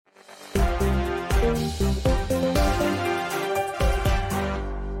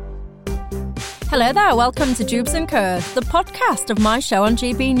Hello there, welcome to Jubes & Co, the podcast of my show on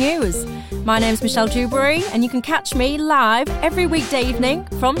GB News. My name's Michelle Dewberry and you can catch me live every weekday evening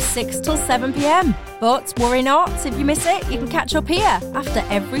from 6 till 7pm. But worry not, if you miss it, you can catch up here after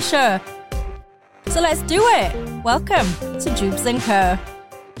every show. So let's do it. Welcome to Jubes & Co.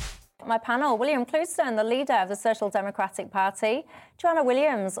 My panel, William Clouston, the leader of the Social Democratic Party, Joanna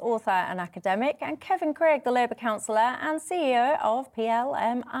Williams, author and academic, and Kevin Craig, the Labour councillor and CEO of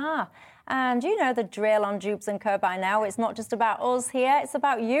PLMR. And you know the drill on Jubes & Co by now. It's not just about us here, it's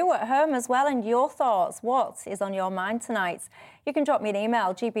about you at home as well and your thoughts. What is on your mind tonight? You can drop me an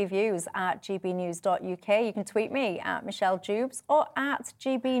email, gbviews@gbnews.uk. You can tweet me at Michelle Jubes or at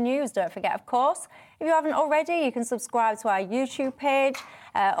gbnews. Don't forget, of course, if you haven't already, you can subscribe to our YouTube page.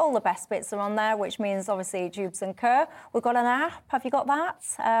 All the best bits are on there, which means obviously Jubes & Co. We've got an app. Have you got that?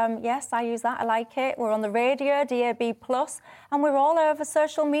 Yes, I use that. I like it. We're on the radio, DAB+, and we're all over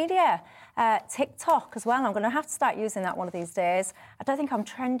social media. TikTok as well. I'm going to have to start using that one of these days. I don't think I'm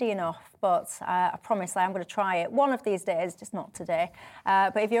trendy enough, but I promise I'm going to try it one of these days, just not today.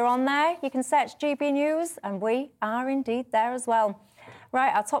 But if you're on there, you can search GB News, and we are indeed there as well.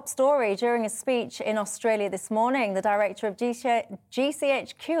 Right, our top story during a speech in Australia this morning, the director of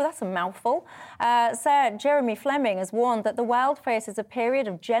GCHQ, that's a mouthful, Sir Jeremy Fleming has warned that the world faces a period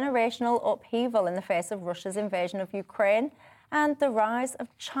of generational upheaval in the face of Russia's invasion of Ukraine and the rise of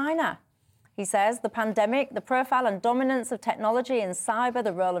China. He says the pandemic, the profile and dominance of technology and cyber,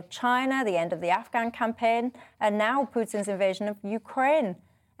 the role of China, the end of the Afghan campaign, and now Putin's invasion of Ukraine.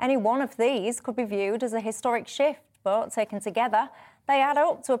 Any one of these could be viewed as a historic shift, but taken together, they add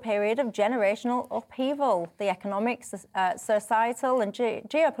up to a period of generational upheaval. The economic, societal and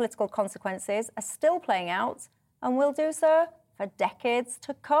geopolitical consequences are still playing out and will do so for decades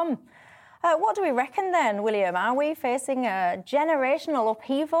to come. What do we reckon then, William? Are we facing a generational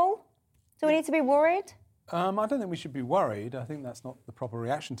upheaval? Do we need to be worried? I don't think we should be worried. I think that's not the proper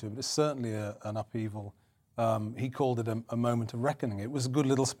reaction to it, but it's certainly an upheaval. He called it a moment of reckoning. It was a good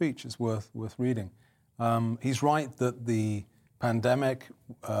little speech. It's worth reading. He's right that the pandemic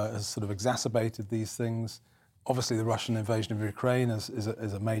has sort of exacerbated these things. Obviously, the Russian invasion of Ukraine is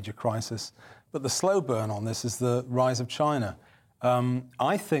a major crisis. But the slow burn on this is the rise of China.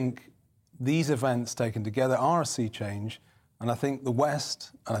 I think these events taken together are a sea change. And I think the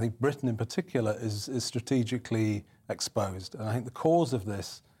West, and I think Britain in particular, is strategically exposed. And I think the cause of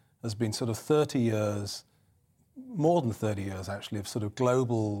this has been sort of 30 years, more than 30 years actually, of sort of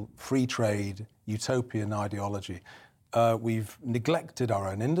global free trade, utopian ideology. We've neglected our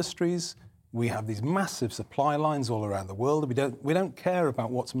own industries. We have these massive supply lines all around the world. We don't care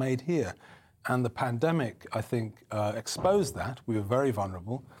about what's made here. And the pandemic, I think, exposed that. We were very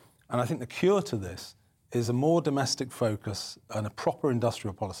vulnerable. And I think the cure to this is a more domestic focus and a proper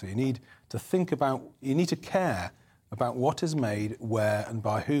industrial policy. You need to care about what is made, where and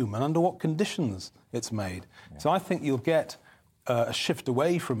by whom, and under what conditions it's made. Yeah. So I think you'll get a shift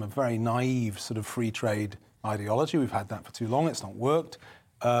away from a very naive sort of free trade ideology. We've had that for too long. It's not worked.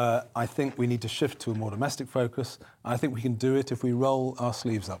 I think we need to shift to a more domestic focus. I think we can do it if we roll our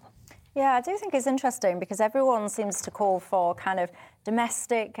sleeves up. Yeah, I do think it's interesting because everyone seems to call for kind of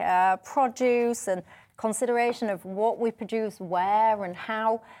domestic produce and consideration of what we produce, where and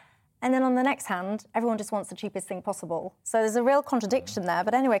how. And then on the next hand, everyone just wants the cheapest thing possible. So there's a real contradiction there.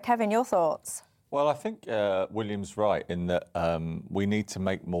 But anyway, Kevin, your thoughts? Well, I think William's right in that we need to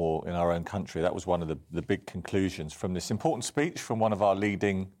make more in our own country. That was one of the big conclusions from this important speech from one of our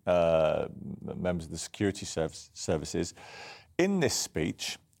leading members of the security services. In this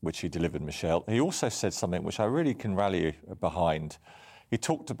speech, which he delivered, Michelle, he also said something which I really can rally behind. He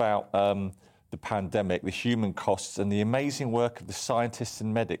talked about the pandemic, the human costs, and the amazing work of the scientists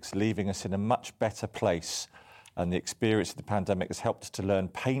and medics leaving us in a much better place. And the experience of the pandemic has helped us to learn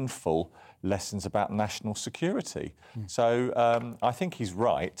painful lessons about national security. So I think he's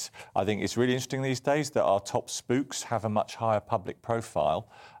right. I think it's really interesting these days that our top spooks have a much higher public profile.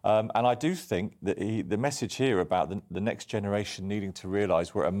 And I do think that the message here about the next generation needing to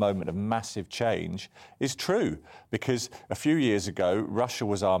realise we're at a moment of massive change is true. Because a few years ago, Russia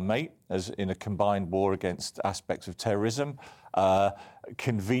was our mate as in a combined war against aspects of terrorism.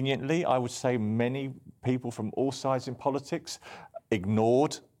 Conveniently, I would say many people from all sides in politics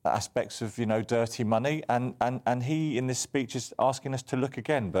ignored aspects of, dirty money. And he, in this speech, is asking us to look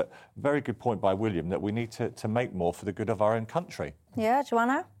again. But very good point by William that we need to make more for the good of our own country. Yeah,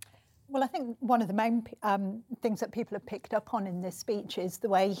 Joanna? Well, I think one of the main things that people have picked up on in this speech is the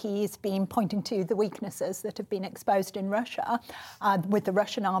way he's been pointing to the weaknesses that have been exposed in Russia with the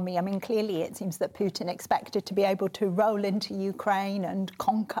Russian army. I mean, clearly it seems that Putin expected to be able to roll into Ukraine and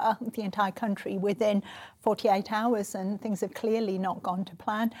conquer the entire country within 48 hours, and things have clearly not gone to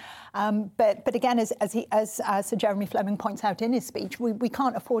plan. But again, as Sir Jeremy Fleming points out in his speech, we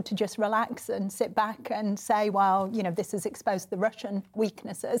can't afford to just relax and sit back and say, well, you know, this has exposed the Russian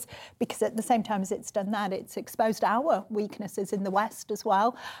weaknesses, because at the same time as it's done that, it's exposed our weaknesses in the West as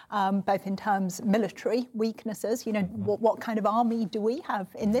well, both in terms of military weaknesses. You know, what kind of army do we have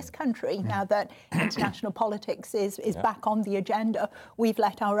in this country now that international politics is back on the agenda? We've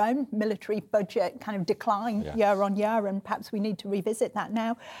let our own military budget kind of decline year on year, and perhaps we need to revisit that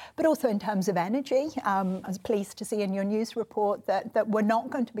now. But also in terms of energy, I was pleased to see in your news report that we're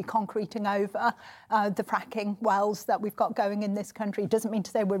not going to be concreting over the fracking wells that we've got going in this country. It doesn't mean to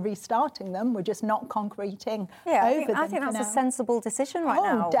say we're restarting them, we're just not concreting over them. I think that's a sensible decision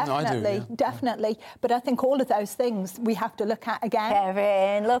now. Definitely, no, I do, definitely. But I think all of those things we have to look at again.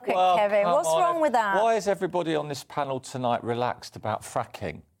 Kevin, look at Kevin. What's wrong with that? Why is everybody on this panel tonight relaxed about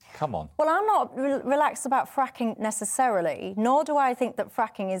fracking? Come on. Well, I'm not relaxed about fracking necessarily, nor do I think that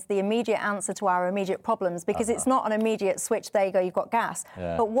fracking is the immediate answer to our immediate problems, because it's not an immediate switch, there you go, you've got gas.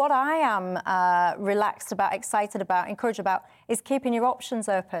 Yeah. But what I am relaxed about, excited about, encouraged about is keeping your options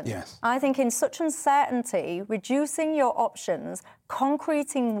open. Yes. I think in such uncertainty, reducing your options,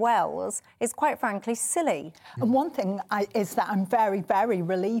 concreting wells is quite frankly silly. And one thing is that I'm very, very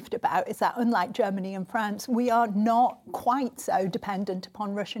relieved about is that unlike Germany and France, we are not quite so dependent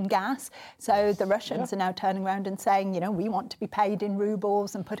upon Russian gas. So the Russians are now turning around and saying, you know, we want to be paid in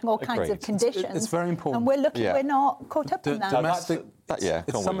rubles and putting all kinds of conditions. It's very important. And we're looking, we're not caught up in that. Domestic,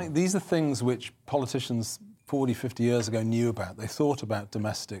 it's something. These are things which politicians 40, 50 years ago knew about. They thought about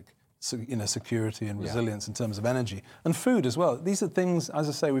domestic, security and resilience in terms of energy and food as well. These are things, as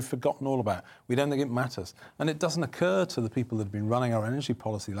I say, we've forgotten all about. We don't think it matters. And it doesn't occur to the people that have been running our energy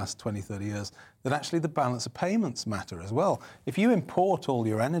policy the last 20, 30 years that actually the balance of payments matter as well. If you import all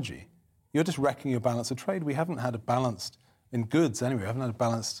your energy, you're just wrecking your balance of trade. We haven't had a balanced, in goods anyway, we haven't had a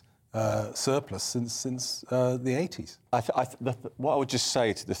balanced surplus since the 80s. What I would just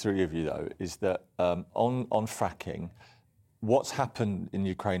say to the three of you, though, is that on fracking, what's happened in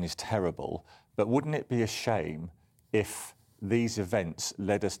Ukraine is terrible, but wouldn't it be a shame if these events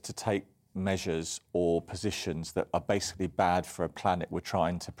led us to take measures or positions that are basically bad for a planet we're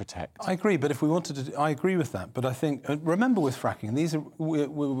trying to protect? I agree, but if we wanted to, I agree with that. But I think, remember with fracking,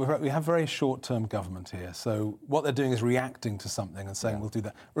 we have very short-term government here. So what they're doing is reacting to something and saying we'll do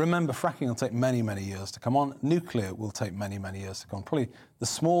that. Remember, fracking will take many, many years to come on. Nuclear will take many, many years to come on. Probably the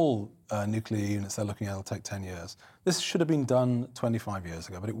small nuclear units they're looking at will take 10 years. This should have been done 25 years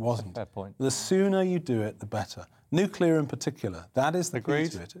ago, but it wasn't. Fair point. The sooner you do it, the better. Nuclear in particular, that is the key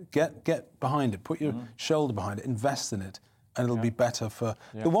to it. Get behind it, put your shoulder behind it, invest in it, and it'll be better for...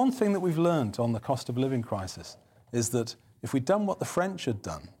 The one thing that we've learned on the cost of living crisis is that if we'd done what the French had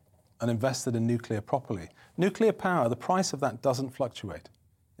done and invested in nuclear properly, nuclear power, the price of that doesn't fluctuate.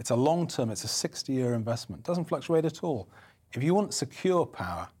 It's a long-term, it's a 60-year investment. It doesn't fluctuate at all. If you want secure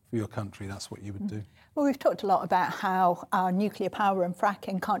power for your country, that's what you would do. Well, we've talked a lot about how our nuclear power and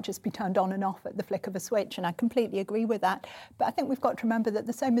fracking can't just be turned on and off at the flick of a switch, and I completely agree with that. But I think we've got to remember that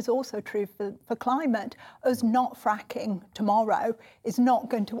the same is also true for climate. Us not fracking tomorrow is not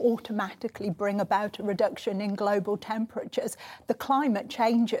going to automatically bring about a reduction in global temperatures. The climate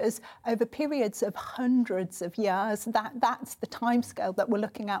changes over periods of hundreds of years. That's the timescale that we're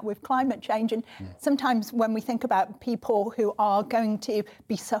looking at with climate change. And sometimes when we think about people who are going to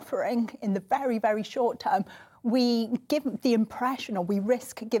be suffering in the very, very short term, we give the impression, or we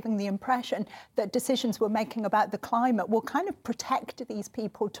risk giving the impression, that decisions we're making about the climate will kind of protect these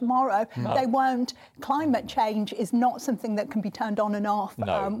people tomorrow. No. They won't. Climate change is not something that can be turned on and off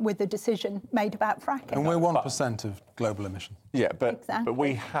with a decision made about fracking. And we're 1% of global emissions. Yeah, but exactly. But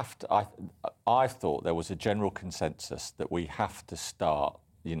we have to... I thought there was a general consensus that we have to start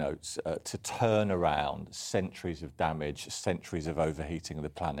to turn around centuries of damage, centuries of overheating of the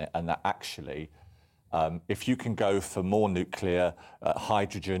planet, and that actually... if you can go for more nuclear,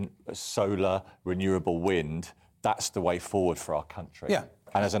 hydrogen, solar, renewable wind, that's the way forward for our country. Yeah.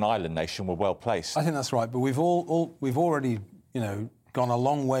 And as an island nation, we're well placed. I think that's right. But we've already, gone a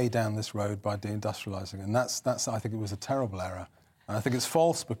long way down this road by deindustrialising, and that's I think it was a terrible error. And I think it's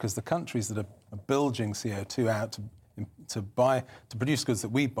false because the countries that are bilging CO2 out to produce goods that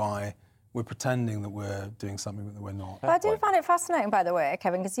we buy, we're pretending that we're doing something that we're not. But I do find it fascinating, by the way,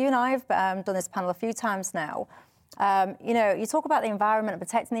 Kevin, because you and I have done this panel a few times now, You talk about the environment and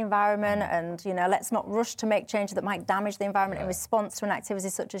protecting the environment and, let's not rush to make changes that might damage the environment in response to an activity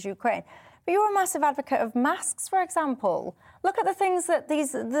such as Ukraine. But you're a massive advocate of masks, for example. Look at the things that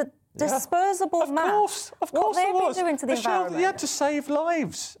the disposable masks, of course what they've been doing to the environment. You had to save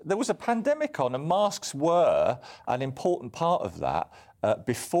lives. There was a pandemic on, and masks were an important part of that.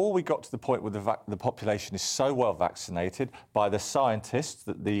 Before we got to the point where the population is so well vaccinated by the scientists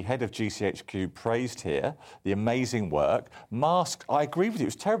that the head of GCHQ praised here, the amazing work. Masks, I agree with you,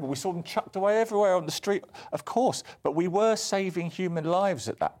 it was terrible. We saw them chucked away everywhere on the street, of course, but we were saving human lives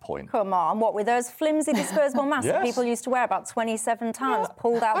at that point. Come on, what, with those flimsy disposable masks that people used to wear about 27 times,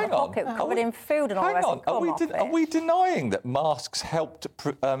 pulled out of the pocket, covered in food and all the rest? Are we denying that masks helped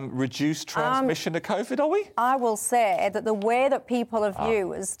reduce transmission of COVID, are we? I will say that the way that people have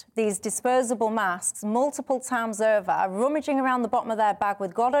used these disposable masks multiple times over, rummaging around the bottom of their bag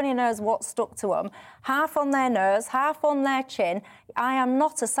with God only knows what stuck to them, half on their nose, half on their chin. I am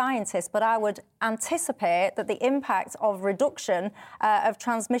not a scientist, but I would anticipate that the impact of reduction of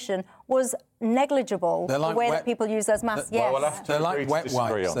transmission was negligible. The way that people use those masks, yes. They're like wet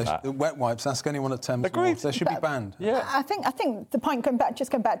wipes. Wet wipes. Ask anyone at Thames Wharf. They should be banned. Yeah. I think the point, going back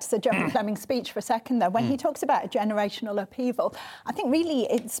to Sir Geoffrey Fleming's speech for a second, though, when he talks about a generational upheaval, I think really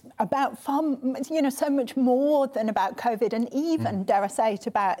it's about so much more than about COVID, and even, dare I say it,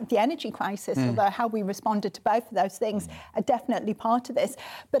 about the energy crisis, although how we responded to both of those things are definitely part of this.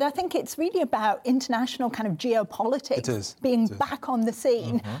 But I think it's really about international kind of geopolitics being back on the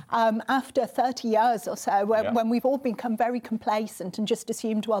scene after 30 years or so, when we've all become very complacent and just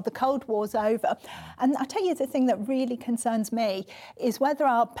assumed, well, the Cold War's over. And I tell you, the thing that really concerns me is whether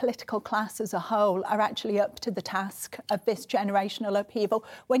our political class as a whole are actually up to the task of this generational upheaval.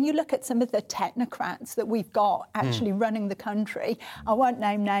 When you look at some of the technocrats that we've got actually running the country, I won't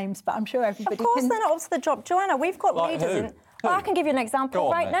name names, but I'm sure everybody can... Of course they're not up to the job. Joanna, we've got leaders in... Well, I can give you an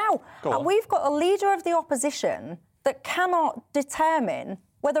example now. We've got a leader of the opposition that cannot determine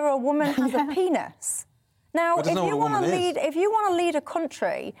whether a woman has a penis. Now, if you want to lead a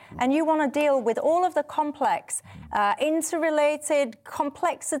country and you want to deal with all of the complex, interrelated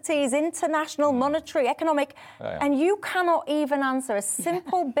complexities, international, monetary, economic, and you cannot even answer a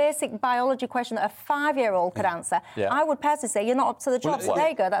simple, basic biology question that a 5-year-old could answer, I would personally say you're not up to the job. So there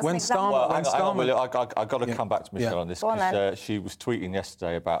you go. That's an example. I've got to come back to Michelle on this, because she was tweeting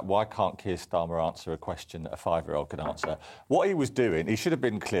yesterday about why can't Keir Starmer answer a question that a 5-year-old could answer. What he was doing, he should have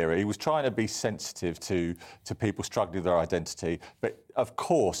been clearer. He was trying to be sensitive to people struggling with their identity. But, of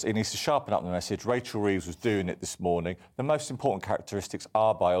course, he needs to sharpen up the message. Rachel Reeves was doing it this morning. The most important characteristics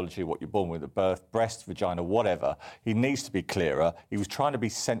are biology, what you're born with at birth, breast, vagina, whatever. He needs to be clearer. He was trying to be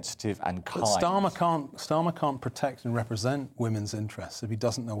sensitive and kind. But Starmer can't protect and represent women's interests if he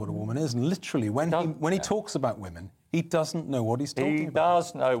doesn't know what a woman is. And literally, when he talks about women, he doesn't know what he's talking about. He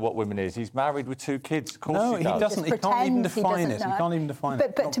does know what women is. He's married with 2 kids. Of course he doesn't. He can't even define it. He can't even define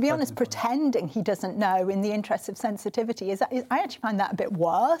it. But to be honest, pretending he doesn't know in the interest of sensitivity I actually find that a bit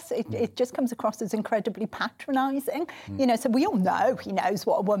worse. It just comes across as incredibly patronising. So we all know he knows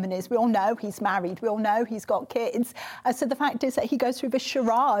what a woman is. We all know he's married. We all know he's got kids. So the fact is that he goes through this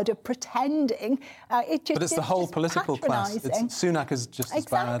charade of pretending. But it's the whole political class. Sunak is just as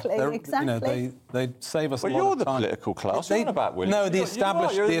bad. Exactly. They save us a lot of time. Well, you're the political class. You're on about William. No, the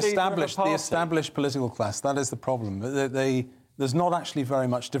established political class. That is the problem. There's not actually very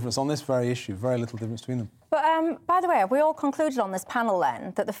much difference on this very issue. Very little difference between them. But by the way, we all concluded on this panel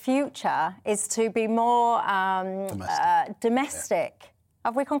then that the future is to be more domestic.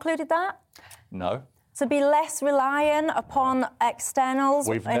 Have we concluded that? No. To be less reliant upon externals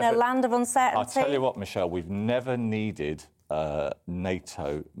in a land of uncertainty? I'll tell you what, Michelle, we've never needed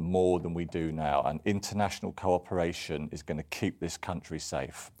NATO more than we do now, and international cooperation is going to keep this country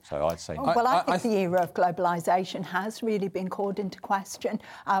safe. So I'd say... Well, I think the era of globalisation has really been called into question.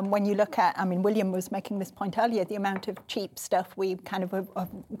 When you look at, William was making this point earlier, the amount of cheap stuff we kind of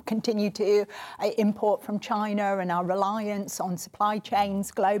continue to import from China and our reliance on supply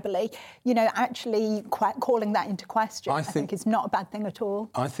chains globally, actually calling that into question, I think is not a bad thing at all.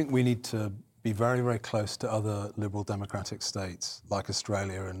 I think we need to be very, very close to other liberal democratic states like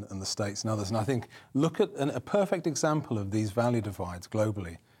Australia and the States and others. And I think look at a perfect example of these value divides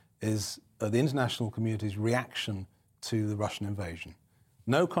globally is the international community's reaction to the Russian invasion.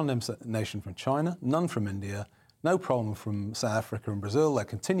 No condemnation from China, none from India, no problem from South Africa and Brazil. They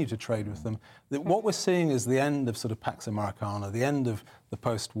continue to trade with them. What we're seeing is the end of sort of Pax Americana, the end of the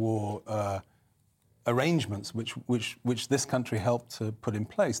post-war arrangements which this country helped to put in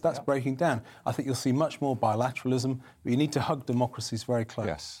place. That's breaking down. I think you'll see much more bilateralism, but you need to hug democracies very close.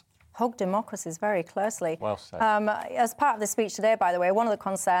 Yes. Hug democracies very closely. Well said. As part of the speech today, by the way, one of the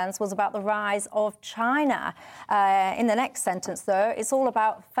concerns was about the rise of China. In the next sentence, though, it's all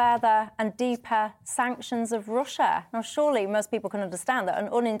about further and deeper sanctions of Russia. Now, surely most people can understand that an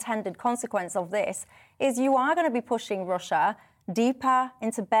unintended consequence of this is you are going to be pushing Russia deeper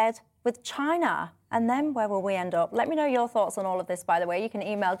into bed with China. And then where will we end up? Let me know your thoughts on all of this, by the way. You can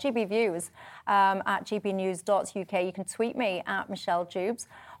email gbviews at gbnews.uk. You can tweet me at Michelle Jubes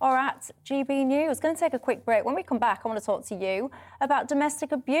or at gbnews. Going to take a quick break. When we come back, I want to talk to you about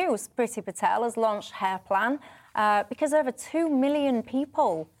domestic abuse. Priti Patel has launched Her Plan because over 2 million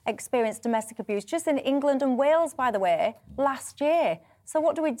people experienced domestic abuse just in England and Wales, by the way, last year. So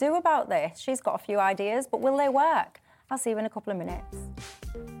what do we do about this? She's got a few ideas, but will they work? I'll see you in a couple of minutes.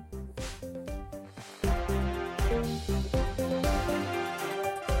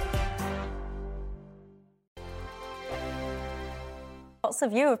 Lots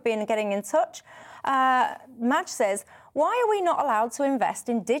of you have been getting in touch. Madge says, why are we not allowed to invest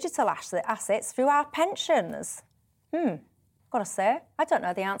in digital assets through our pensions? Got to say, I don't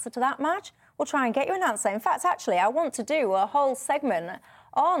know the answer to that, Madge. We'll try and get you an answer. In fact, actually, I want to do a whole segment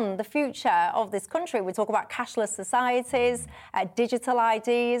on the future of this country. We talk about cashless societies, digital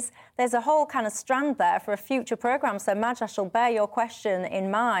IDs. There's a whole kind of strand there for a future programme. So, Madge, I shall bear your question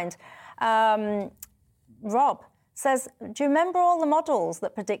in mind. Rob says, do you remember all the models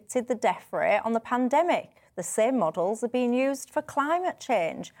that predicted the death rate on the pandemic? The same models are being used for climate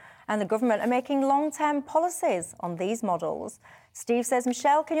change, and the government are making long-term policies on these models. Steve says,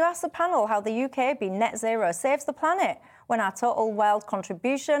 Michelle, can you ask the panel how the UK being net zero saves the planet when our total world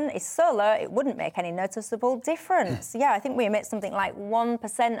contribution is so low it wouldn't make any noticeable difference? Yeah, I think we emit something like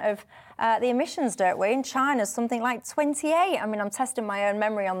 1% of the emissions, don't we? In China, something like 28. I mean, I'm testing my own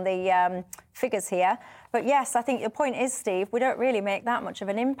memory on the figures here. But yes, I think your point is, Steve, we don't really make that much of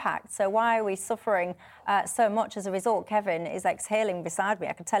an impact. So why are we suffering so much as a result? Kevin is exhaling beside me,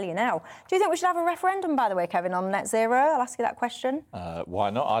 I can tell you now. Do you think we should have a referendum, by the way, Kevin, on net zero? I'll ask you that question. Why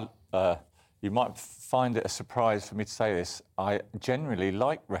not? You might find it a surprise for me to say this. I generally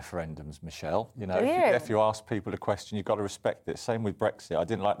like referendums, Michelle. You know, if you ask people a question, you've got to respect it. Same with Brexit. I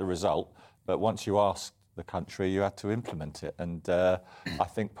didn't like the result, but once you asked the country, you had to implement it. And I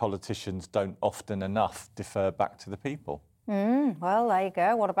think politicians don't often enough defer back to the people. Well, there you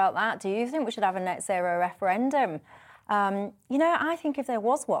go. What about that? Do you think we should have a net zero referendum? You know, I think if there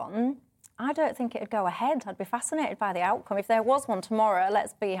was one, I don't think it would go ahead. I'd be fascinated by the outcome. If there was one tomorrow,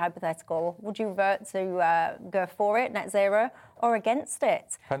 let's be hypothetical, would you vote to go for it, net zero, or against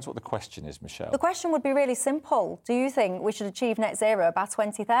it? Depends what the question is, Michelle. The question would be really simple. Do you think we should achieve net zero by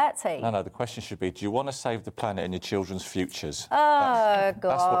 2030? No, the question should be, do you want to save the planet and your children's futures? Oh, God.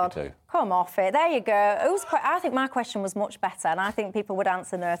 That's what we do. Come off it. There you go. I think my question was much better, and I think people would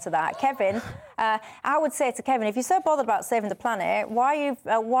answer no to that. Kevin, I would say to Kevin, if you're so bothered about saving the planet, why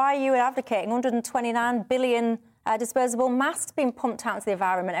are you advocating 129 billion disposable masks being pumped out into the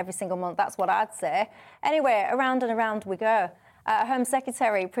environment every single month? That's what I'd say. Anyway, around and around we go. Home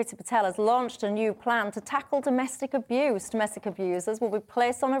Secretary Priti Patel has launched a new plan to tackle domestic abuse. Domestic abusers will be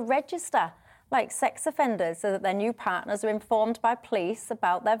placed on a register like sex offenders so that their new partners are informed by police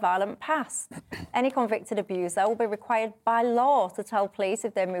about their violent past. Any convicted abuser will be required by law to tell police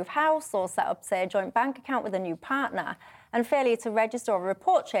if they move house or set up, say, a joint bank account with a new partner. And failure to register or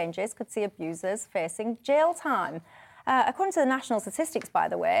report changes could see abusers facing jail time. According to the national statistics, by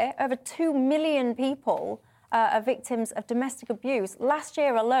the way, over 2 million people are victims of domestic abuse last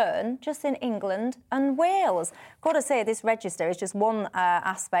year alone, just in England and Wales. Got to say, this register is just one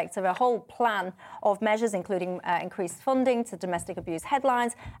aspect of a whole plan of measures, including increased funding to domestic abuse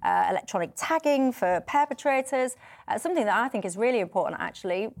headlines, electronic tagging for perpetrators, something that I think is really important,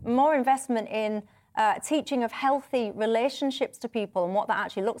 actually, more investment in teaching of healthy relationships to people and what that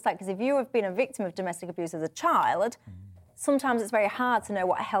actually looks like. Because if you have been a victim of domestic abuse as a child, sometimes it's very hard to know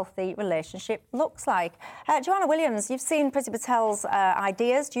what a healthy relationship looks like. Joanna Williams, you've seen Priti Patel's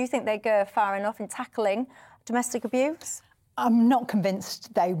ideas. Do you think they go far enough in tackling domestic abuse? I'm not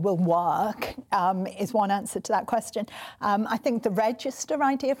convinced they will work, is one answer to that question. I think the register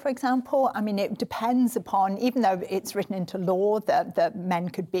idea, for example, I mean, it depends upon, even though it's written into law that men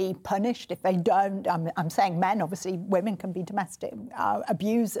could be punished if they don't, I'm saying men, obviously women can be domestic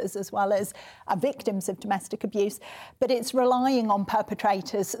abusers as well as victims of domestic abuse, but it's relying on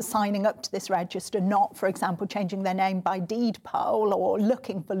perpetrators signing up to this register, not, for example, changing their name by deed poll or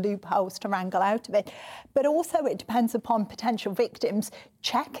looking for loopholes to wrangle out of it. But also it depends upon potentially potential victims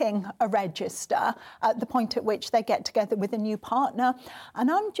checking a register at the point at which they get together with a new partner. And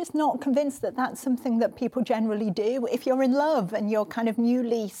I'm just not convinced that that's something that people generally do. If you're in love and you're kind of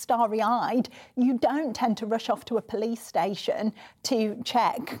newly starry-eyed, you don't tend to rush off to a police station to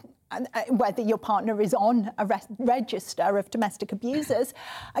check whether your partner is on a register of domestic abusers,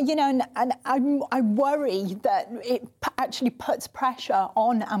 and I worry that it actually puts pressure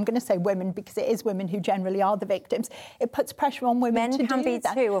on, I'm going to say women because it is women who generally are the victims, it puts pressure on women to do that. Men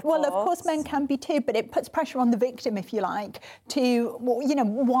can be too, of course. Well, of course men can be too, but it puts pressure on the victim, if you like, to,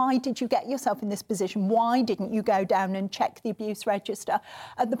 why did you get yourself in this position? Why didn't you go down and check the abuse register?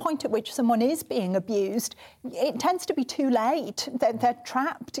 At the point at which someone is being abused, it tends to be too late. They're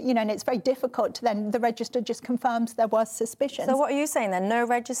trapped, and it's very difficult to then, the register just confirms there was suspicion. So what are you saying then, no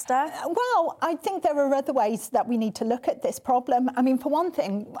register? Well, I think there are other ways that we need to look at this problem. I mean, for one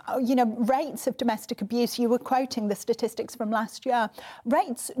thing, rates of domestic abuse, you were quoting the statistics from last year,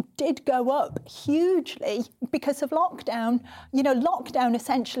 rates did go up hugely because of lockdown. Lockdown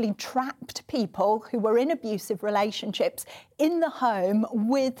essentially trapped people who were in abusive relationships in the home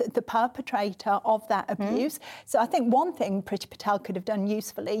with the perpetrator of that abuse. So I think one thing Priti Patel could have done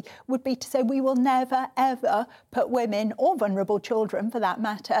usefully would be to say we will never, ever put women or vulnerable children, for that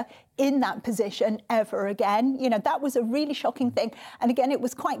matter, in that position ever again. That was a really shocking thing. And again, it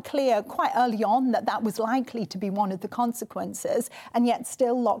was quite clear quite early on that that was likely to be one of the consequences, and yet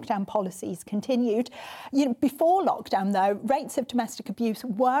still lockdown policies continued. Before lockdown, though, rates of domestic abuse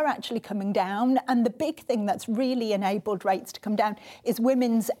were actually coming down, and the big thing that's really enabled rates to come down is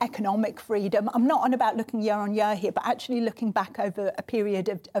women's economic freedom. I'm not on about looking year on year here, but actually looking back over a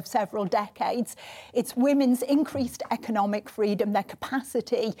period of several decades. It's women's increased economic freedom, their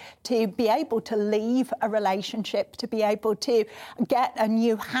capacity to be able to leave a relationship, to be able to get a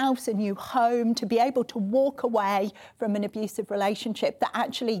new house, a new home, to be able to walk away from an abusive relationship that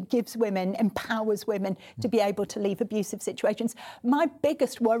actually gives women, empowers women to be able to leave abusive situations. My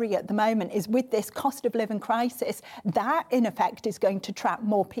biggest worry at the moment is with this cost of living crisis, that in effect is going to trap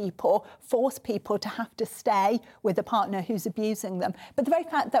more people, force people to have to stay with a partner who's abusing them. But the very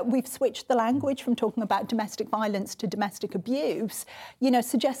fact that we've switched the language from talking about domestic violence to domestic abuse,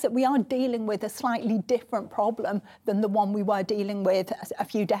 suggests that we are dealing with a slightly different problem than the one we were dealing with a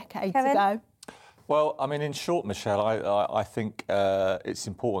few decades ago. Well, I mean, in short, Michelle, I think it's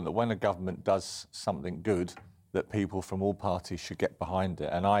important that when a government does something good, that people from all parties should get behind it.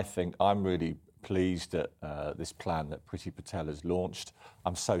 And I think I'm really pleased at this plan that Priti Patel has launched.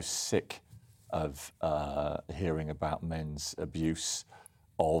 I'm so sick of hearing about men's abuse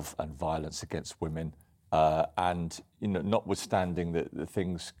of and violence against women. And notwithstanding that the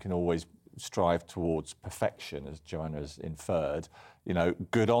things can always strive towards perfection, as Joanna has inferred,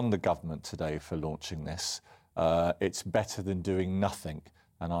 good on the government today for launching this. It's better than doing nothing,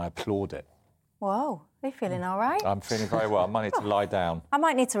 and I applaud it. Whoa, are you feeling all right? I'm feeling very well. I might need to lie down. I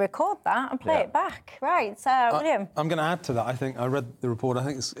might need to record that and play it back. Right, William. I'm going to add to that. I think I read the report. I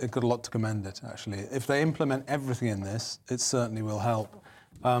think it's got a lot to commend it, actually. If they implement everything in this, it certainly will help.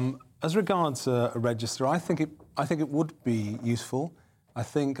 As regards a register, I think it would be useful. I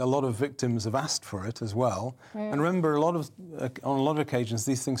think a lot of victims have asked for it as well. And remember, on a lot of occasions,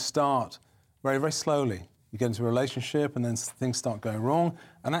 these things start very, very slowly. You get into a relationship and then things start going wrong.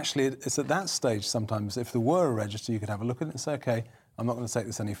 And actually, it's at that stage sometimes, if there were a register, you could have a look at it and say, OK, I'm not going to take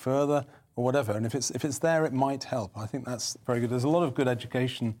this any further or whatever. And if it's there, it might help. I think that's very good. There's a lot of good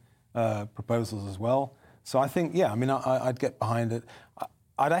education proposals as well. So I think, I'd get behind it.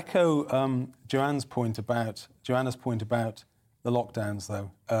 I'd echo Joanna's point about the lockdowns, though.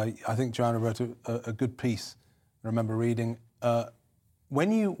 I think Joanna wrote a good piece. I remember reading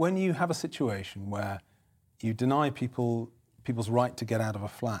when you have a situation where you deny people's right to get out of a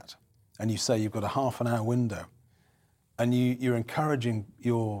flat, and you say you've got a half-an-hour window, and you're encouraging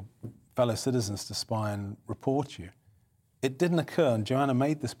your fellow citizens to spy and report you. It didn't occur, and Joanna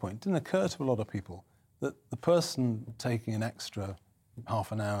made this point. It didn't occur to a lot of people that the person taking an extra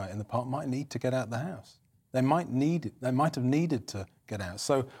half an hour in the park might need to get out of the house. They might have needed to get out.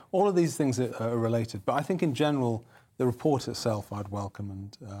 So all of these things are related. But I think in general, the report itself I'd welcome,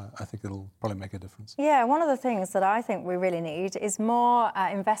 and I think it'll probably make a difference. Yeah, one of the things that I think we really need is more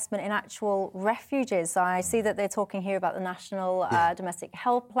investment in actual refuges. So I see that they're talking here about the National Domestic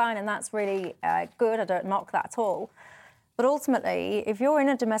Helpline, and that's really good. I don't knock that at all. But ultimately, if you're in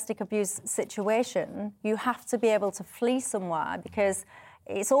a domestic abuse situation, you have to be able to flee somewhere, because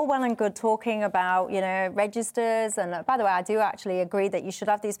it's all well and good talking about, registers. And by the way, I do actually agree that you should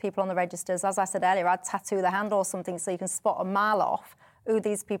have these people on the registers. As I said earlier, I'd tattoo the handle or something so you can spot a mile off who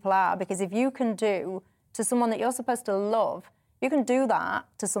these people are. Because if you can do to someone that you're supposed to love, you can do that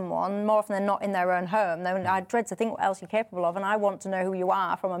to someone more often than not in their own home. Then I dread to think what else you're capable of, and I want to know who you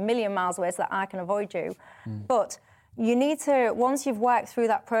are from a million miles away so that I can avoid you. But you need to, once you've worked through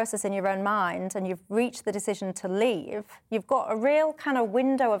that process in your own mind and you've reached the decision to leave, you've got a real kind of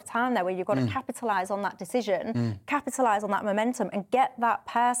window of time there where you've got to capitalise on that decision, capitalise on that momentum and get that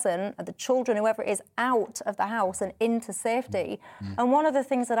person, the children, whoever it is, out of the house and into safety. And one of the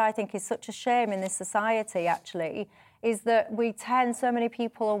things that I think is such a shame in this society, actually, is that we turn so many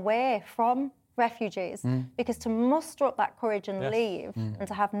people away from refugees because to muster up that courage and leave and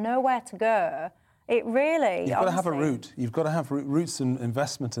to have nowhere to go, it really... You've got to have a route. You've got to have roots, and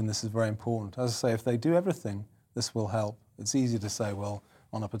investment in this is very important. As I say, if they do everything, this will help. It's easy to say, well,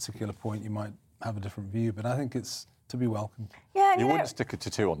 on a particular point you might have a different view, but I think it's to be welcomed. Yeah, you wouldn't stick a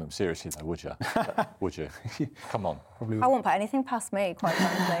tattoo on them, seriously, though, would you? Would you? Come on. I won't put anything past me, quite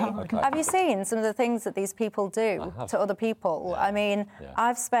frankly. Okay. Have you seen some of the things that these people do to other people? Yeah. I mean,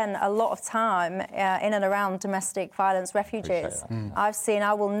 I've spent a lot of time in and around domestic violence refugees.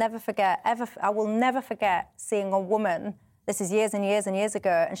 I will never forget seeing a woman, this is years and years and years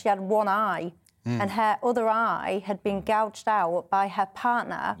ago, and she had one eye. And her other eye had been gouged out by her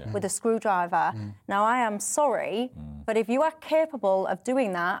partner with a screwdriver. Now, I am sorry, but if you are capable of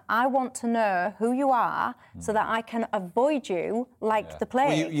doing that, I want to know who you are so that I can avoid you like the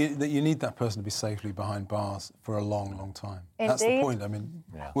plague. Well, you need that person to be safely behind bars for a long, long time. Indeed. That's the point. I mean,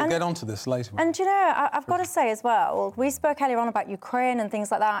 we'll get onto this later. And, you know, I've got to say as well, we spoke earlier on about Ukraine and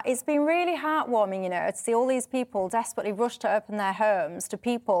things like that. It's been really heartwarming, you know, to see all these people desperately rush to open their homes to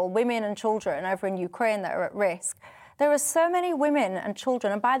people, women and children, over in Ukraine that are at risk. There are so many women and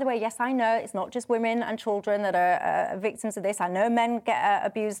children, and by the way, yes, I know it's not just women and children that are victims of this. I know men get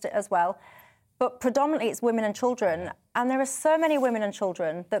abused as well, but predominantly it's women and children. And there are so many women and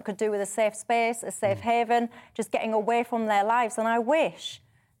children that could do with a safe space, a safe haven, just getting away from their lives. And I wish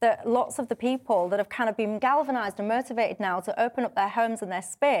that lots of the people that have kind of been galvanised and motivated now to open up their homes and their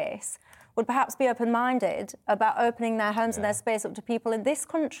space would perhaps be open-minded about opening their homes and their space up to people in this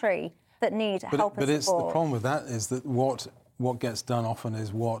country that need help and support. But it's the problem with that is that what gets done often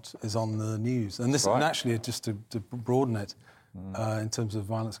is what is on the news. And this, and actually, just to broaden it, in terms of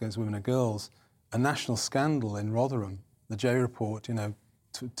violence against women and girls, a national scandal in Rotherham, the J report, you know,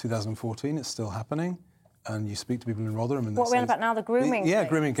 2014, it's still happening. And you speak to people in Rotherham and what we're on about now, the grooming thing.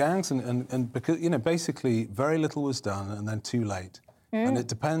 Grooming gangs, and because, you know, basically very little was done and then too late. And it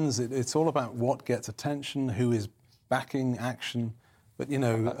depends, it's all about what gets attention, who is backing action. But, you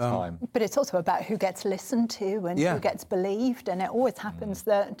know... but it's also about who gets listened to and who gets believed, and it always happens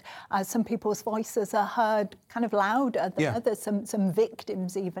that some people's voices are heard kind of louder than others. Some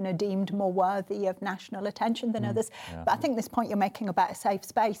victims even are deemed more worthy of national attention than others. But I think this point you're making about a safe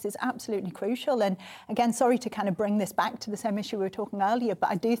space is absolutely crucial. And again, sorry to kind of bring this back to the same issue we were talking earlier,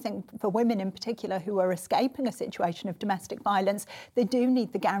 but I do think for women in particular who are escaping a situation of domestic violence, they do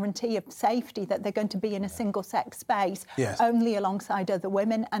need the guarantee of safety that they're going to be in a single-sex space only alongside other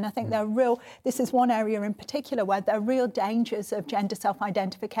women. And I think this is one area in particular where there are real dangers of gender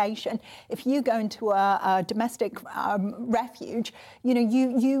self-identification. If you go into a domestic refuge, you know,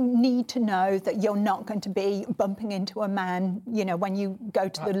 you need to know that you're not going to be bumping into a man, you know, when you go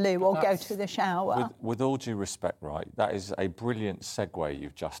to the loo or go to the shower. With all due respect, right, that is a brilliant segue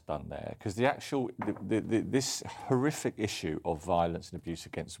you've just done there, because this horrific issue of violence and abuse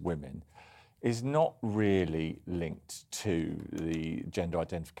against women is not really linked to the gender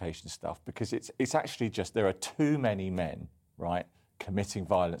identification stuff, because it's actually just there are too many men, right, committing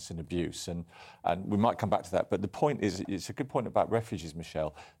violence and abuse, and we might come back to that. But the point is, it's a good point about refugees,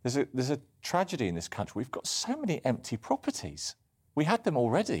 Michelle. There's a tragedy in this country. We've got so many empty properties. We had them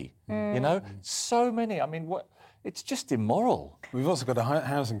already, you know, so many. I mean, it's just immoral. We've also got a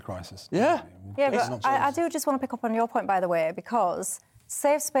housing crisis. But I do just want to pick up on your point, by the way, because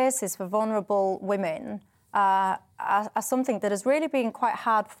safe spaces for vulnerable women are something that has really been quite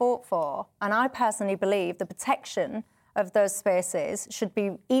hard fought for. And I personally believe the protection of those spaces should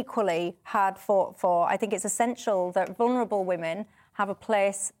be equally hard fought for. I think it's essential that vulnerable women have a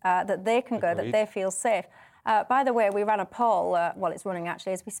place that they can go, that they feel safe. By the way, we ran a poll, it's running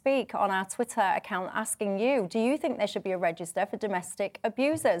actually as we speak, on our Twitter account asking you, do you think there should be a register for domestic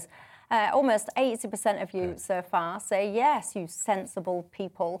abusers? Almost 80% of you so far say yes, you sensible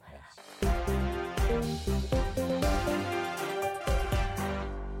people.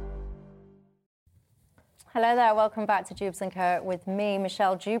 Hello there, welcome back to Jubes & Co with me,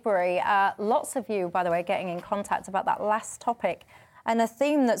 Michelle Dewberry. Lots of you, by the way, getting in contact about that last topic. And a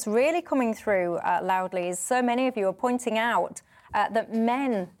theme that's really coming through loudly is so many of you are pointing out that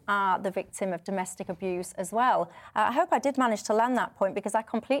men are the victim of domestic abuse as well. I hope I did manage to land that point, because I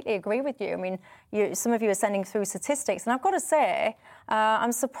completely agree with you. I mean, some of you are sending through statistics, and I've got to say,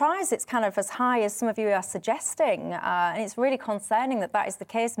 I'm surprised it's kind of as high as some of you are suggesting, and it's really concerning that that is the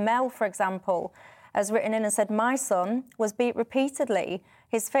case. Mel, for example, has written in and said, my son was beat repeatedly.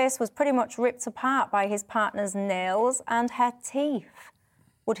 His face was pretty much ripped apart by his partner's nails and her teeth.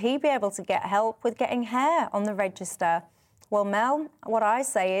 Would he be able to get help with getting hair on the register? Well, Mel, what I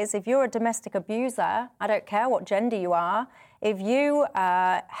say is, if you're a domestic abuser, I don't care what gender you are, if you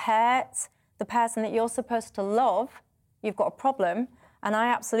hurt the person that you're supposed to love, you've got a problem. And I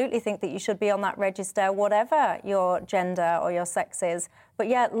absolutely think that you should be on that register, whatever your gender or your sex is. But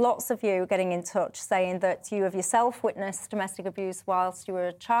yet, lots of you getting in touch saying that you have yourself witnessed domestic abuse whilst you were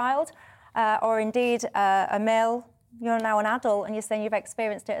a child, or indeed a male, you're now an adult, and you're saying you've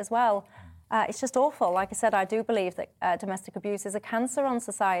experienced it as well. It's just awful. Like I said, I do believe that domestic abuse is a cancer on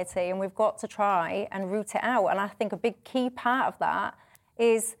society, and we've got to try and root it out. And I think a big key part of that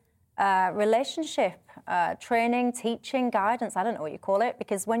is relationship training, teaching, guidance, I don't know what you call it,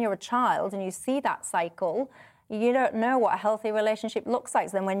 because when you're a child and you see that cycle, you don't know what a healthy relationship looks like.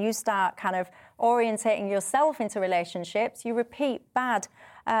 So then when you start kind of orientating yourself into relationships, you repeat bad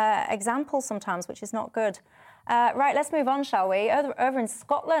examples sometimes, which is not good. Right, let's move on, shall we? Over in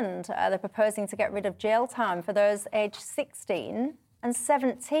Scotland, they're proposing to get rid of jail time for those aged 16 and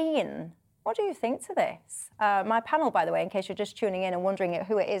 17. What do you think to this? My panel, by the way, in case you're just tuning in and wondering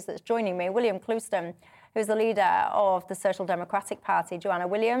who it is that's joining me, William Clouston, who's the leader of the Social Democratic Party, Joanna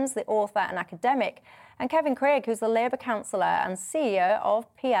Williams, the author and academic, and Kevin Craig, who's the Labour councillor and CEO of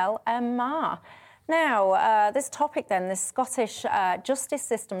PLMR. Now, this topic then, this Scottish justice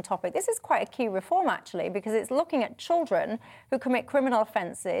system topic, this is quite a key reform, actually, because it's looking at children who commit criminal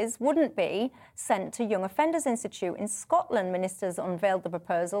offences wouldn't be sent to Young Offenders Institute. In Scotland, ministers unveiled the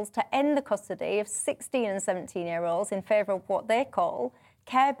proposals to end the custody of 16 and 17-year-olds in favour of what they call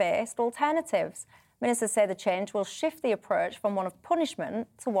care-based alternatives. Ministers say the change will shift the approach from one of punishment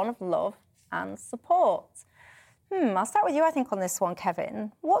to one of love and support. I'll start with you, I think, on this one,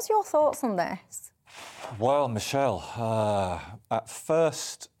 Kevin. What's your thoughts on this? Well, Michelle, at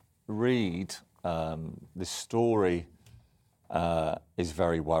first read, this story is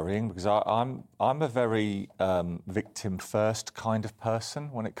very worrying, because I'm a very victim-first kind of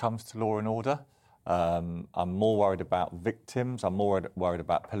person when it comes to law and order. I'm more worried about victims. I'm more worried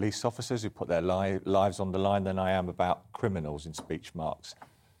about police officers who put their lives on the line than I am about criminals, in speech marks.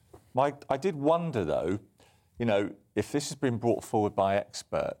 I did wonder, though, you know, if this has been brought forward by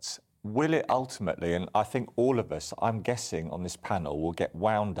experts, will it ultimately, and I think all of us, I'm guessing on this panel, will get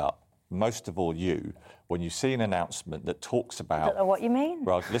wound up, most of all you, when you see an announcement that talks about... I don't know what you mean.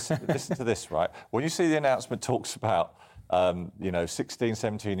 Well, listen to this, right? When you see the announcement talks about, 16,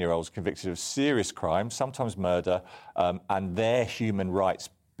 17-year-olds convicted of serious crimes, sometimes murder, and their human rights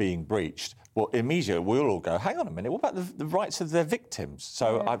being breached, well, immediately we'll all go, hang on a minute, what about the rights of their victims?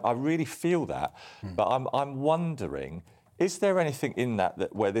 So yeah. I really feel that. But I'm wondering, is there anything in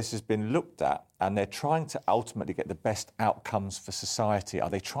that where this has been looked at and they're trying to ultimately get the best outcomes for society? Are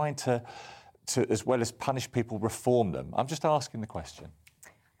they trying to as well as punish people, reform them? I'm just asking the question.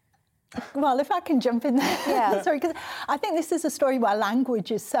 Well, if I can jump in there. Yeah. Sorry, because I think this is a story where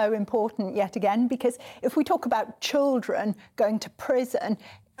language is so important yet again, because if we talk about children going to prison,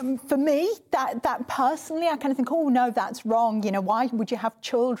 for me, that personally, I kind of think, oh, no, that's wrong. You know, why would you have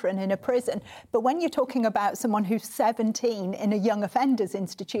children in a prison? But when you're talking about someone who's 17 in a young offenders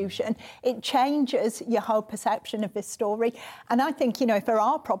institution, it changes your whole perception of this story. And I think, you know, if there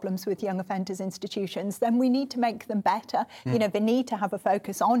are problems with young offenders institutions, then we need to make them better. You know, they need to have a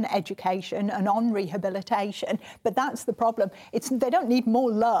focus on education and on rehabilitation. But that's the problem. They don't need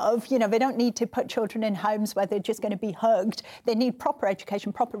more love. You know, they don't need to put children in homes where they're just going to be hugged. They need proper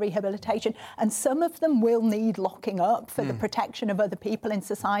education, proper rehabilitation, and some of them will need locking up for the protection of other people in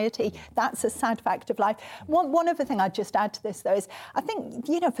society. That's a sad fact of life. One other thing I'd just add to this, though, is I think,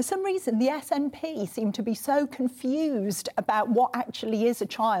 you know, for some reason the SNP seem to be so confused about what actually is a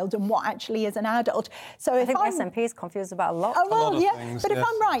child and what actually is an adult. So I think the SNP is confused about a lot. Oh, well, yeah, things, but yes. if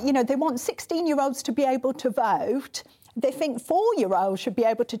I'm right, you know, they want 16-year-olds to be able to vote. They think 4-year-olds should be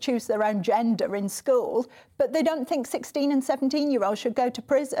able to choose their own gender in school, but they don't think 16 and 17-year-olds should go to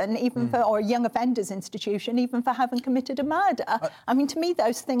prison, even for, or a young offenders institution, even for having committed a murder. I mean, to me,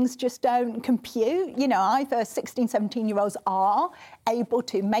 those things just don't compute. You know, either 16, 17-year-olds are able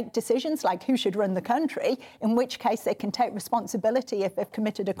to make decisions like who should run the country, in which case they can take responsibility if they've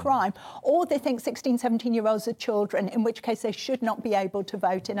committed a crime, or they think 16, 17-year-olds are children, in which case they should not be able to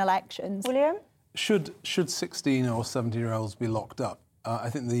vote in elections. William? should 16 or 17-year-olds be locked up? I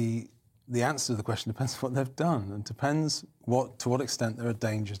think the answer to the question depends on what they've done, and depends to what extent they're a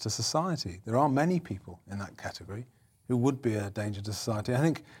danger to society. There are many people in that category who would be a danger to society. I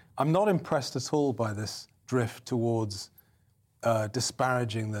think I'm not impressed at all by this drift towards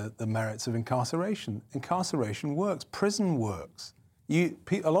disparaging the merits of incarceration. Incarceration works. Prison works. A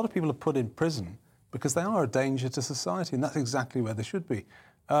lot of people are put in prison because they are a danger to society, and that's exactly where they should be.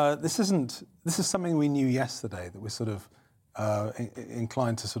 This is something we knew yesterday that we're sort of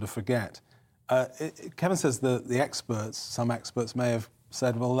inclined to sort of forget. Kevin says some experts may have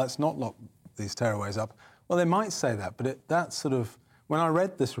said, well, let's not lock these tearaways up. Well, they might say that, but when I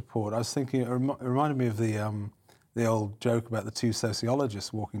read this report, I was thinking, it reminded me of the old joke about the two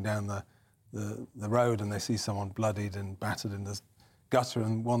sociologists walking down the road and they see someone bloodied and battered in the gutter,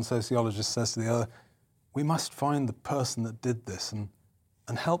 and one sociologist says to the other, we must find the person that did this and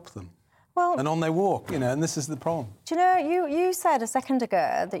help them. Well, and on their walk, and this is the problem. Do you know, you said a second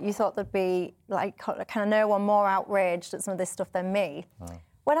ago that you thought there'd be, kind of no one more outraged at some of this stuff than me. Oh.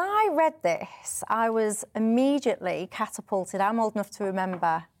 When I read this, I was immediately catapulted. I'm old enough to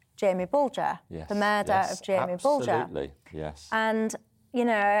remember Jamie Bulger, the murder of Jamie Bulger. Absolutely, yes. And,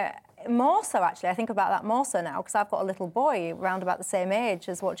 more so, actually, I think about that more so now, because I've got a little boy around about the same age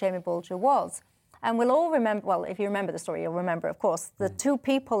as what Jamie Bulger was. And we'll all remember, well, if you remember the story, you'll remember, of course, the two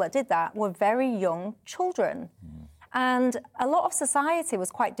people that did that were very young children. And a lot of society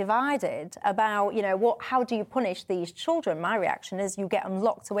was quite divided about, how do you punish these children? My reaction is you get them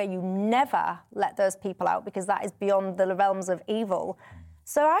locked away. You never let those people out because that is beyond the realms of evil.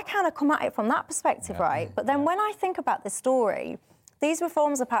 So I kind of come at it from that perspective, right? But then when I think about this story, these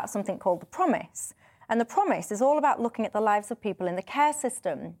reforms are part of something called the Promise. And the Promise is all about looking at the lives of people in the care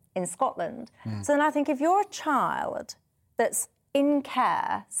system in Scotland. So then I think if you're a child that's in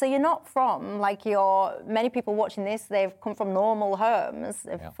care, so you're not from, many people watching this, they've come from normal homes,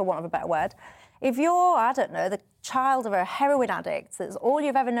 for want of a better word. If you're, I don't know, the child of a heroin addict, that's all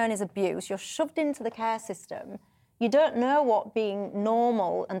you've ever known is abuse, you're shoved into the care system, you don't know what being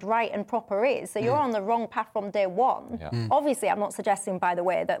normal and right and proper is, so you're on the wrong path from day one. Obviously, I'm not suggesting, by the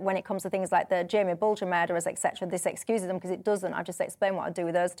way, that when it comes to things like the Jamie Bulger murderers, etc., this excuses them, because it doesn't. I've just explained what I do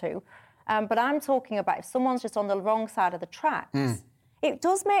with those two. But I'm talking about if someone's just on the wrong side of the tracks, it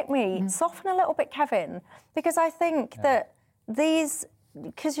does make me soften a little bit, Kevin, because I think that these...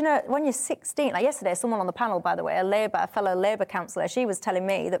 Because, when you're 16, like yesterday, someone on the panel, by the way, a fellow Labour councillor, she was telling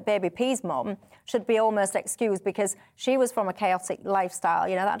me that Baby P's mum should be almost excused because she was from a chaotic lifestyle.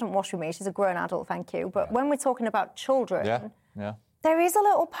 That doesn't wash with me. She's a grown adult, thank you. But when we're talking about children, there is a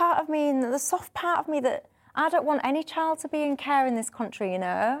little part of me, the soft part of me, that I don't want any child to be in care in this country,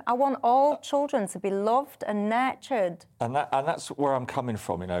 I want all children to be loved and nurtured. And that's where I'm coming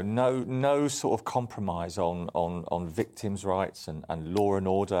from, no sort of compromise on victims' rights and law and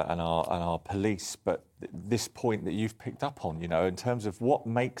order and our police, but this point that you've picked up on, in terms of what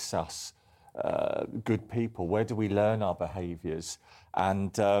makes us good people, where do we learn our behaviours?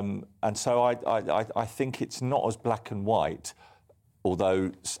 And so I think it's not as black and white,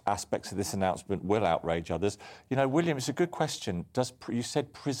 although aspects of this announcement will outrage others. William, it's a good question. You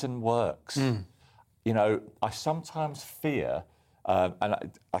said prison works. I sometimes fear, and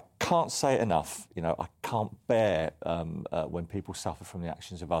I can't say it enough, I can't bear when people suffer from the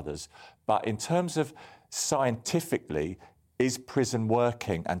actions of others. But in terms of scientifically, is prison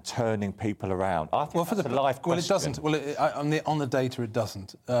working and turning people around? I think that's a life question. Well, it doesn't. On the data, it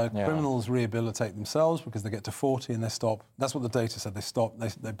doesn't. Criminals rehabilitate themselves because they get to 40 and they stop. That's what the data said. They stop.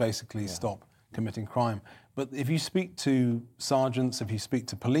 They basically stop committing crime. But if you speak to sergeants, if you speak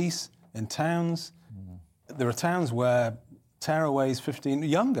to police in towns, there are towns where tearaways 15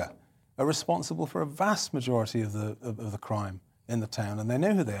 younger are responsible for a vast majority of the crime in the town, and they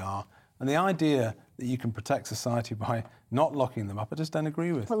know who they are. And the idea that you can protect society by not locking them up, I just don't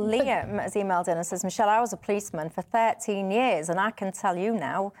agree with. Well, Liam has emailed in and says, Michelle, I was a policeman for 13 years, and I can tell you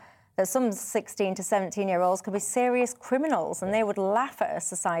now that some 16 to 17-year-olds could be serious criminals, and they would laugh at a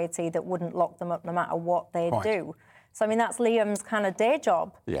society that wouldn't lock them up no matter what they do. So, that's Liam's kind of day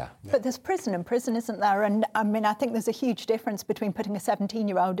job. Yeah. But there's prison and prison, isn't there? And, I think there's a huge difference between putting a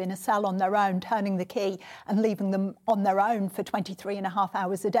 17-year-old in a cell on their own, turning the key and leaving them on their own for 23 and a half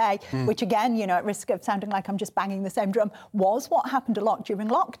hours a day, which, again, at risk of sounding like I'm just banging the same drum, was what happened a lot during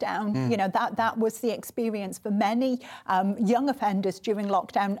lockdown. That was the experience for many young offenders during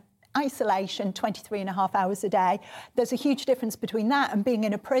lockdown. isolation 23.5 hours a day. There's a huge difference between that and being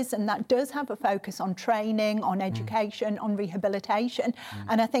in a prison that does have a focus on training, on education, on rehabilitation.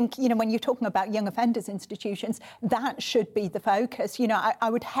 And I think, when you're talking about young offenders institutions, that should be the focus. I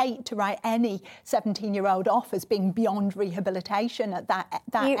would hate to write any 17-year-old off as being beyond rehabilitation at that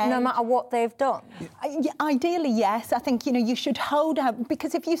age. No matter what they've done? Ideally, yes. I think, you should hold out,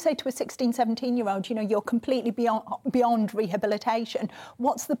 because if you say to a 16, 17-year-old, you're completely beyond rehabilitation,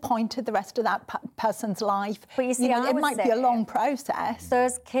 what's the point of the rest of that person's life? But you see, it might be a long process.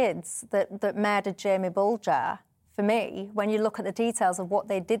 Those kids that murdered Jamie Bulger, for me, when you look at the details of what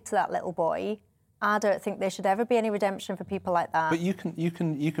they did to that little boy, I don't think there should ever be any redemption for people like that. But you can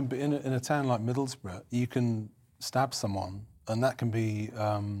be in a town like Middlesbrough, you can stab someone, and that can be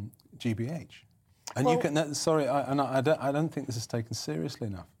GBH. And you can. I don't think this is taken seriously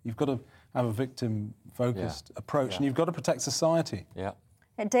enough. You've got to have a victim-focused approach, and you've got to protect society. Yeah.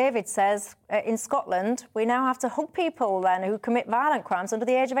 David says, in Scotland, we now have to hug people then who commit violent crimes under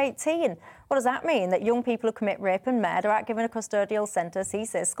the age of 18. What does that mean? That young people who commit rape and murder aren't given a custodial sentence? He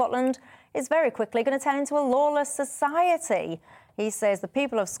says Scotland is very quickly going to turn into a lawless society. He says the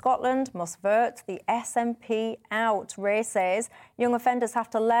people of Scotland must vote the SNP out. Ray says young offenders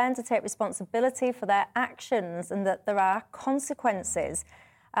have to learn to take responsibility for their actions and that there are consequences.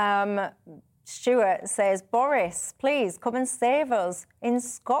 Stuart says, Boris, please come and save us in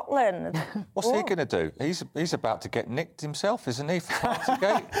Scotland. What's he going to do? He's about to get nicked himself, isn't he, for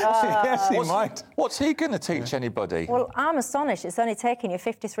Partygate? Yes, he might. What's he going to teach anybody? Well, I'm astonished it's only taken you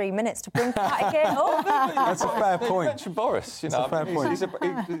 53 minutes to bring Partygate up. That's a fair point. You mentioned Boris. That's a fair point.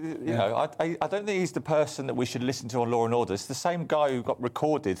 I don't think he's the person that we should listen to on Law and Order. It's the same guy who got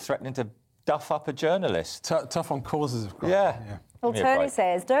recorded threatening to duff up a journalist. Tough on causes of crime. Yeah. Well, Tony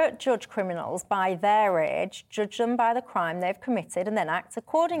says, don't judge criminals by their age, judge them by the crime they've committed and then act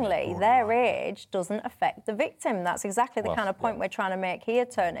accordingly. Their age doesn't affect the victim. That's exactly the kind of point we're trying to make here,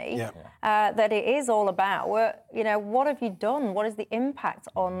 Tony, that it is all about, what have you done? What is the impact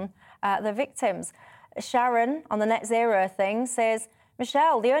on the victims? Sharon, on the net zero thing, says,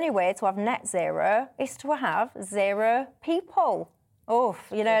 Michelle, the only way to have net zero is to have zero people.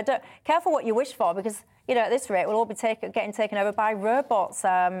 Careful what you wish for, because at this rate, we'll all be getting taken over by robots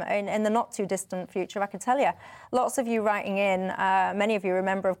in the not-too-distant future, I can tell you. Lots of you writing in, many of you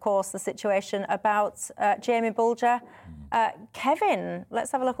remember, of course, the situation about Jamie Bulger. Kevin,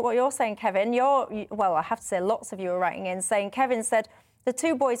 let's have a look at what you're saying, Kevin. I have to say lots of you are writing in, saying, Kevin said, the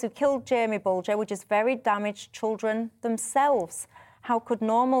two boys who killed Jamie Bulger were just very damaged children themselves. How could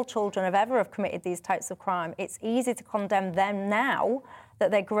normal children have committed these types of crime? It's easy to condemn them now that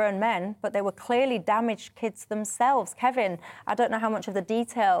they're grown men, but they were clearly damaged kids themselves. Kevin, I don't know how much of the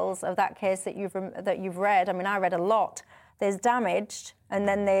details of that case that you've read. I mean, I read a lot. There's damaged, and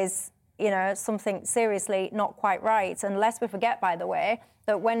then there's something seriously not quite right. And lest we forget, by the way,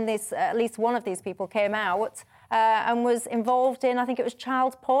 that when at least one of these people came out and was involved in, I think it was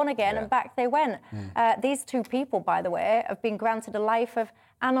child porn again, and back they went. These two people, by the way, have been granted a life of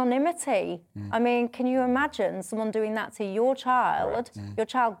anonymity. I mean, can you imagine someone doing that to your child, your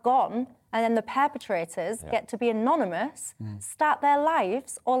child gone, and then the perpetrators get to be anonymous, start their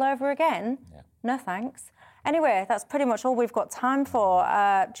lives all over again? No thanks. Anyway, that's pretty much all we've got time for.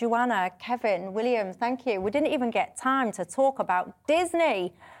 Joanna, Kevin, William, thank you. We didn't even get time to talk about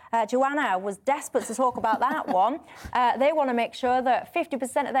Disney. Joanna was desperate to talk about that one. They want to make sure that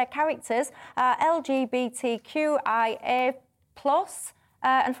 50% of their characters are LGBTQIA+,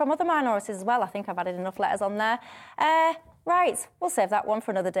 and from other minorities as well. I think I've added enough letters on there. Right, we'll save that one for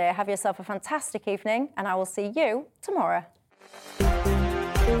another day. Have yourself a fantastic evening, and I will see you tomorrow.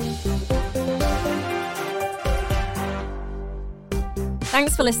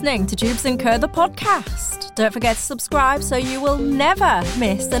 Thanks for listening to Jubes & Co, the podcast. Don't forget to subscribe so you will never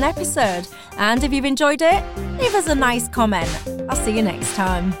miss an episode. And if you've enjoyed it, leave us a nice comment. I'll see you next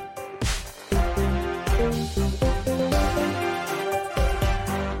time.